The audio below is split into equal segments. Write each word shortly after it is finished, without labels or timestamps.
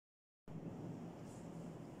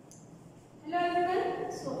Hello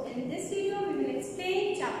everyone. So in this video we will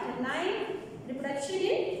explain chapter 9 reproduction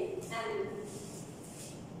in animals.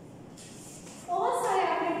 बहुत सारे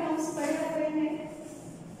आपने terms पढ़े हुए हैं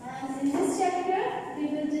and in this chapter we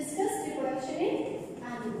will discuss reproduction in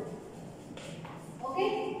animal.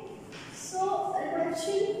 Okay? So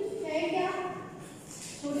reproduction है क्या?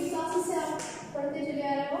 छोटी क्लासेस से आप पढ़ते चले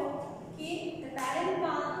आ रहे हो कि the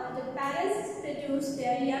parents produce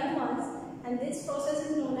their young ones and this process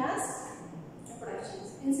is known as reproduction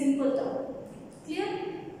in simple terms. Clear?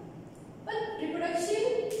 But reproduction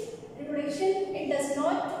it does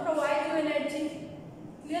not provide you energy.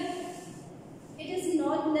 Clear? It is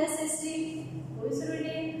not necessary. कोई जरूरी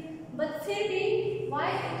नहीं. But फिर भी why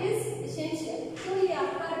it is essential? तो ये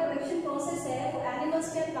आपका reproduction process है वो animals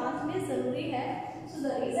के plant में जरूरी है. So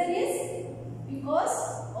the reason is because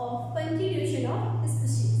of continuation of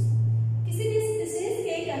species. किसी भी species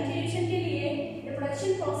के continuation के लिए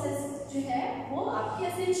reproduction process जो है वो आपकी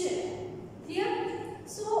essential है. Clear?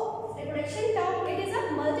 So reproduction term it is a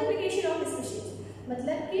multiplication of species.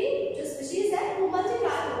 मतलब कि जो species है वो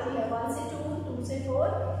multiply होती है 1 से 2, 2 से 4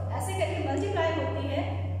 ऐसे करके multiply होती है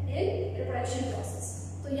in reproduction process.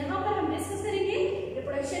 तो यहाँ पर हम डिस्कस करेंगे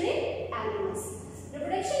reproduction in animals.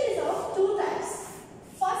 Reproduction is of two types.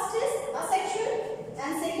 First is asexual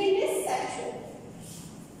and second is sexual.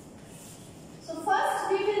 So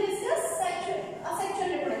first we will discuss asexual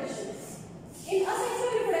reproduction. In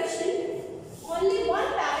asexual reproduction, only one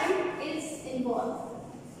parent is involved.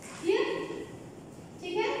 Clear?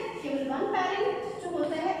 ठीक है? केवल one parent जो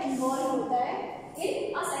होता है involved होता है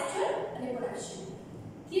in asexual reproduction.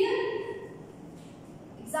 Clear?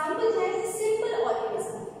 Example है simple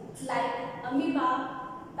organism like amoeba,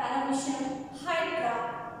 paramecium, hydra,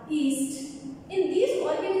 yeast. In these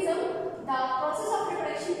organisms, the process of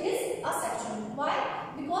reproduction is asexual. Why?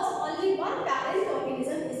 Because only one parent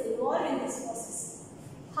organism is involved in this process.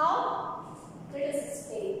 How? Let us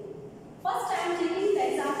explain. First, I am taking the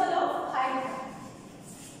example of hydra.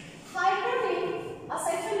 Hydra में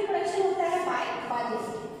asexual reproduction होता है by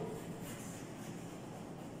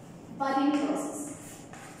budding process.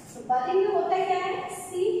 So budding में होता है क्या है?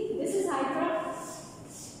 See, this is hydra.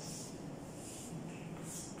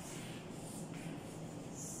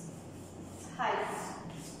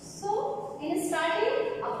 So in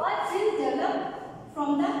starting a bud will develop from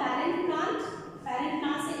the parent plant. Parent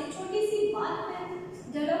plant से एक छोटी सी bud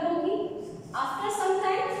develop होगी. After some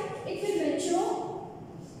time it will mature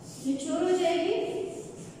हो जाएगी.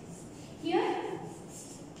 Here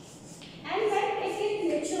and when it is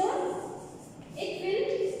mature it will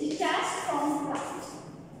detach from plant.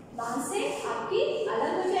 plant से आपकी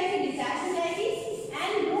अलग हो जाएगी, detach हो जाएगी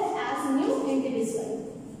and grow as new individual.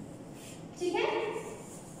 ठीक है?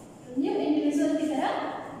 न्यू इंडिविजुअल की तरह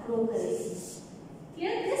ग्रो करेगी.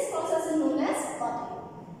 Here this process is known as budding.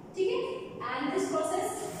 ठीक है? And this process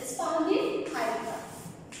is found in hydra.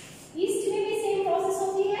 Yeast में भी सेम प्रोसेस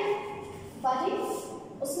होती है budding.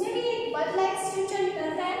 उसमें भी एक bud like structure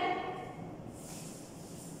निकलता है.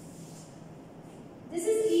 This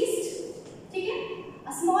is yeast. ठीक है?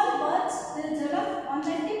 A small bud will develop on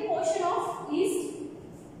the tip portion of yeast.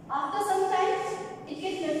 After some time, it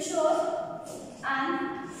gets mature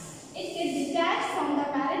and it gets detached from the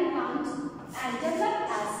parent plant and develop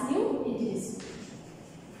as new individual.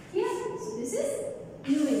 Here, so this is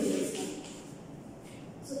new individual.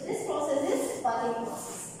 So this process is budding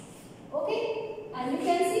process. Okay, and you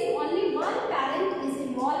can see only one parent is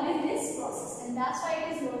involved in this process, and that's why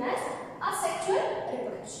it is known as asexual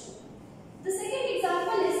reproduction. The second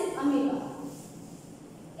example is amoeba.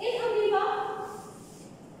 In amoeba,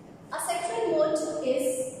 asexual mode is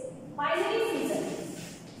binary fission.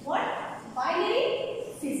 What? Binary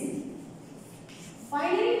fission.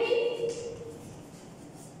 Binary means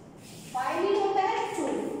binary होता है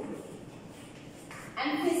two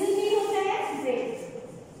and fission mean होता है break.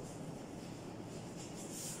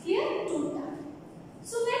 Here two types.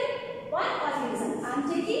 So when one organism, I am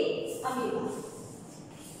taking amoeba.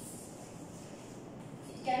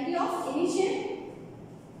 It can be of initial.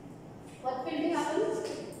 What will be happen?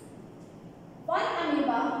 One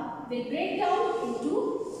amoeba will break down into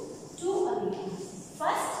two amoeba.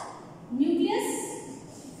 First, nucleus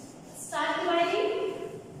start dividing.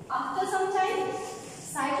 After some time,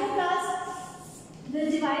 cytoplasm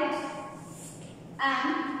will divide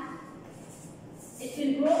and it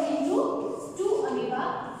will grow into two amoeba,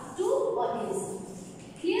 two organisms.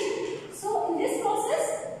 Clear? So in this process,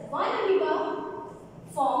 one amoeba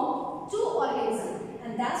form two organisms,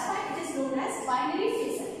 and that's why it is known as binary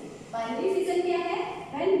fission. Binary fission क्या है?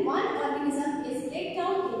 When one organism is break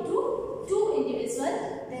down into two individuals,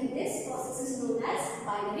 then this process is known as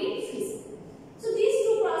binary fission.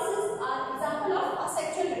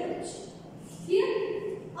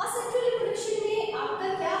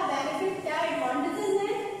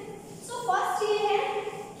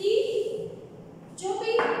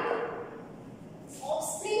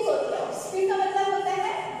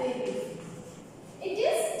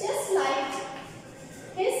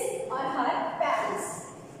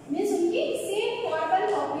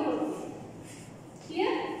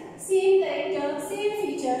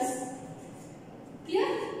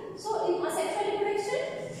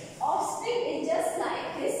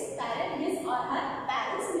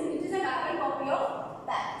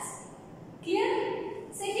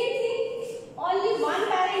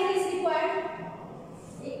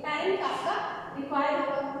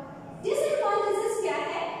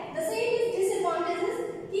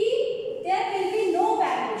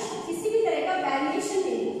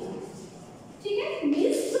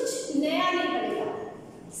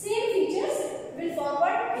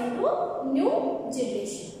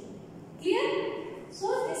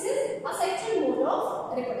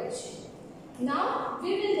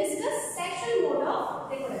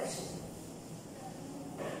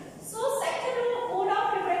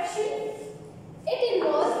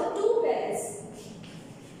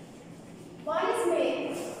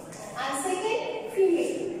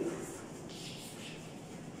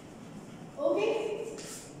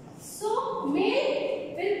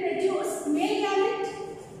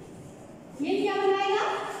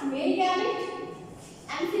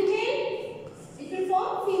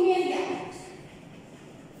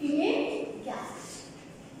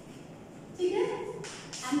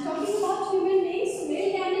 I'm talking about human beings. So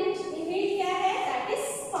male gamete female क्या है? That is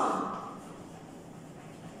sperm.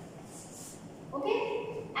 Okay,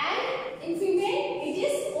 and in female it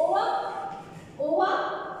is ova. Ova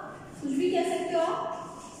कुछ भी कह सकते हो आप.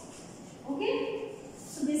 Okay,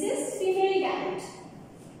 so this is female gamete.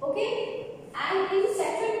 Okay, and in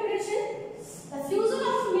sexual reproduction, the fusion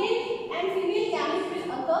of male and female gamete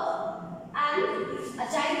will occur, and a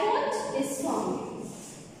zygote is formed.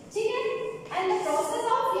 ठीक है? And the process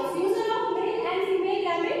of the fusion of male and female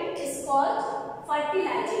gamete is called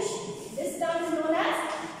fertilization. This term is known as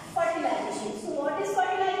fertilization. So what is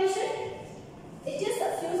fertilization? It is the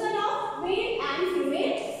fusion of male and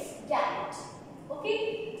female gamete. Okay?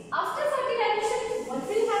 After fertilization, what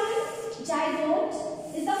will happen? Zygote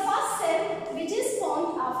is the first cell which is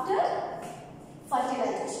formed after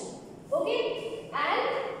fertilization. Okay? And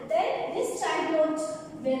then this zygote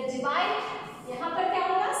will divide. यहाँ पर क्या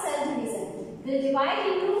होगा? Cell division. Will divide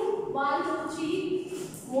into 1, 2,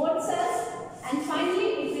 3 more cells, and finally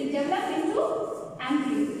it will develop into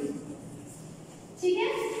embryo. ठीक है?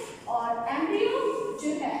 और embryo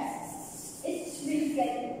जो है,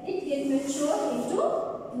 it get mature into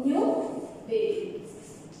new baby.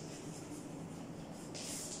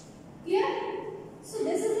 Clear? So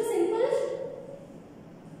this is simple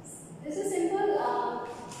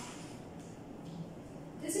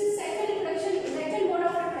sexual reproduction, sexual mode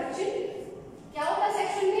of reproduction. क्या होता है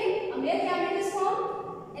section में? A male gamete is formed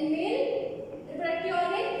in male reproductive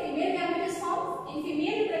organ, female gamete is formed in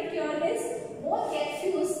female reproductive organs. Both get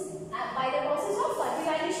fused by the process of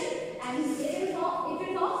fertilization, and it will form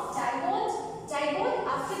zygote. Zygote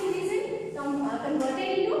after division converted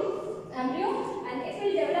into embryo, and it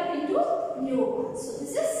will develop into new one. So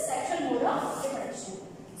this is sexual mode of reproduction.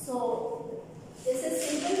 So this is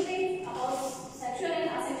simple thing about sexual and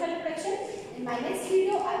asexual reproduction. In my next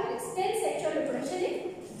video, I will explain sexual reproduction in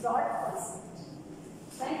broad concept.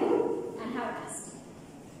 Thank you and have a nice day.